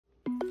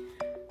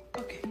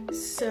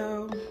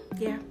So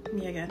yeah,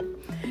 me again.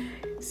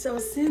 So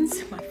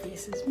since my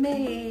face is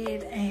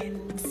made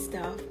and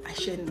stuff, I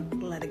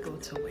shouldn't let it go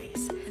to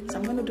waste. So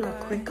I'm gonna do a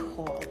quick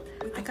haul.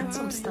 I got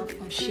some stuff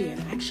from Shein.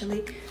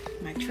 Actually,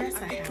 my dress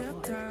I have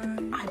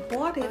on, I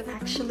bought it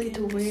actually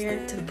to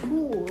wear to the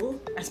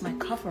pool as my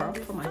cover up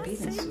for my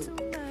bathing suit.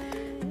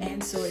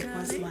 And so it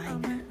was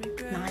like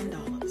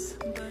 $9.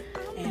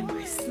 And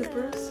my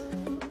slippers,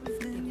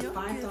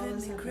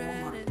 $5 at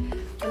Walmart.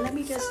 But let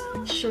me just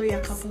show you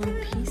a couple of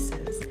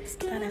pieces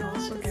that I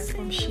also got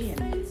from Shein.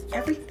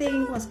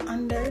 Everything was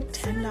under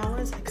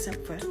 $10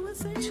 except for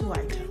 2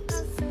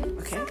 items.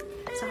 Okay,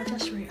 so I'll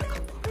just show you a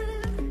couple.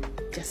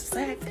 Just a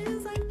sec.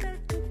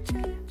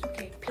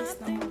 Okay, piece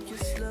number 1.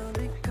 This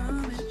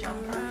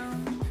jumper.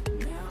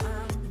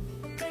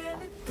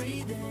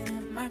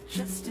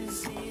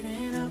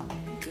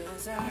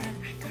 I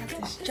got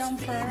this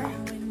jumper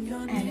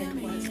and it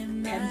was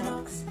 $10.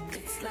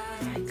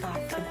 I got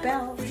the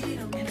belt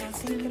and I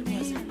think it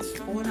was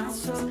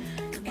 $4.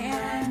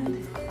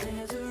 And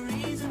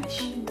my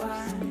shoes, $10.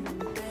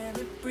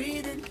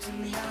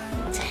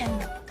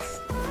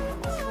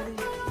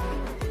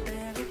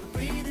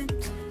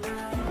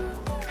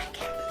 I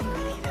can't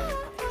believe it.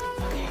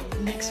 Okay,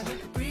 next one.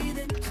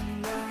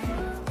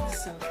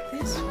 So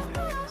this one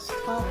was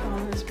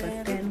 $12, but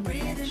then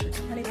with extra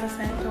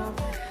 20% off,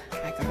 I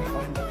got it for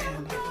under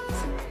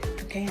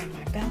 $10. Okay, and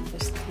my belt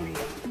was $3.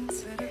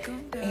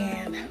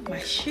 And my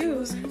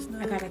shoes,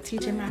 I got a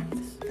TJ Maxx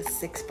for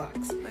 $6.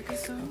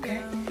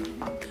 Okay.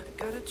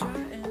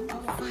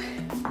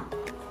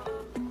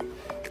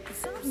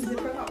 Zip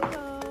it up.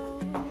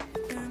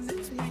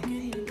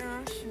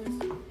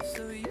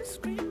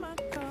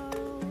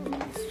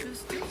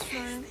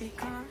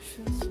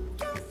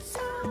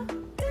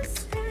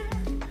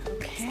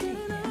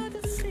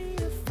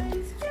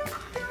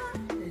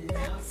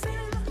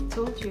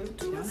 Told you, you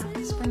don't have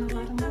to spend a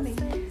lot of money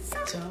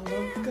to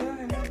look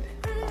good.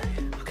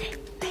 Okay,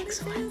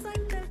 next one.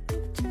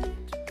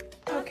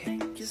 Okay,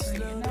 so you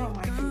know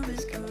my feet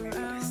is killing me, but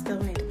I still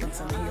need to put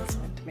some heels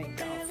on to make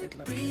the outfit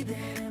look good.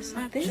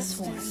 So this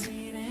one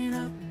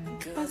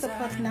was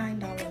about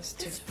 $9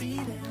 too.